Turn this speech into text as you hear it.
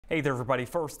Hey there, everybody.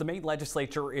 First, the Maine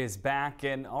legislature is back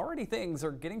and already things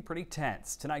are getting pretty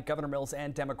tense. Tonight, Governor Mills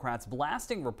and Democrats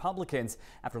blasting Republicans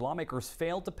after lawmakers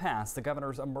failed to pass the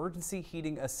governor's emergency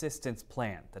heating assistance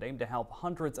plan that aimed to help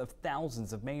hundreds of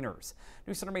thousands of Mainers.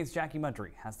 News Center Maine's Jackie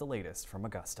Mundry has the latest from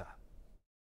Augusta.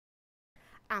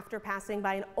 After passing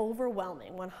by an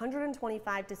overwhelming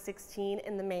 125-16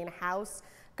 in the Maine House,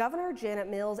 Governor Janet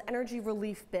Mills' energy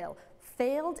relief bill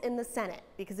failed in the Senate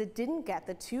because it didn't get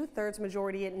the 2/3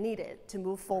 majority it needed to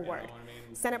move forward.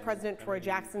 Senate President Troy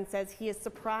Jackson says he is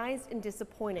surprised and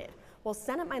disappointed, while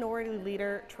Senate Minority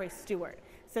Leader Troy Stewart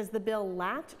says the bill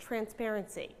lacked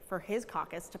transparency for his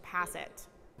caucus to pass it.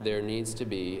 There needs to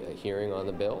be a hearing on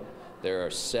the bill. There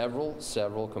are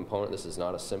several components. This is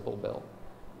not a simple bill.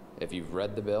 If you've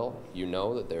read the bill, you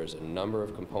know that there's a number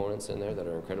of components in there that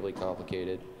are incredibly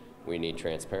complicated. We need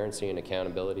transparency and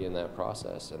accountability in that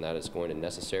process, and that is going to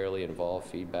necessarily involve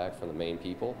feedback from the Maine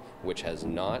people, which has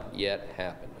not yet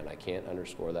happened, and I can't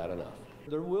underscore that enough.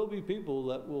 There will be people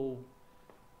that will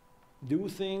do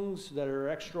things that are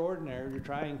extraordinary to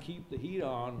try and keep the heat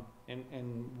on,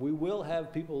 and we will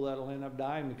have people that will end up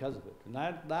dying because of it, and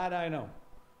that I know.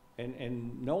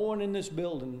 And no one in this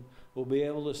building will be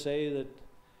able to say that,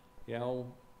 you know,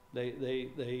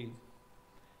 they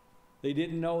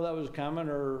didn't know that was coming,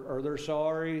 or they're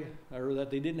sorry, or that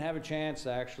they didn't have a chance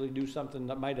to actually do something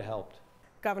that might have helped.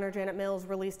 Governor Janet Mills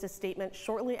released a statement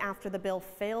shortly after the bill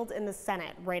failed in the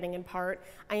Senate, writing in part,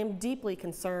 "I am deeply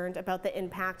concerned about the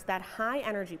impact that high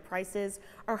energy prices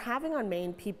are having on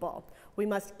Maine people. We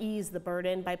must ease the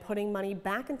burden by putting money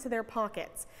back into their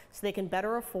pockets so they can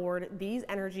better afford these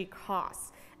energy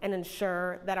costs and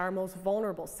ensure that our most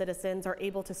vulnerable citizens are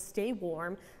able to stay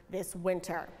warm this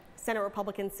winter." Senate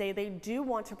Republicans say they do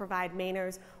want to provide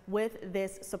Mainers with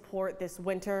this support this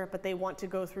winter, but they want to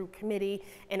go through committee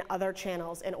and other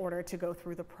channels in order to go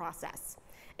through the process.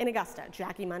 In Augusta,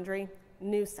 Jackie Mundry,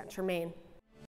 News Center Maine.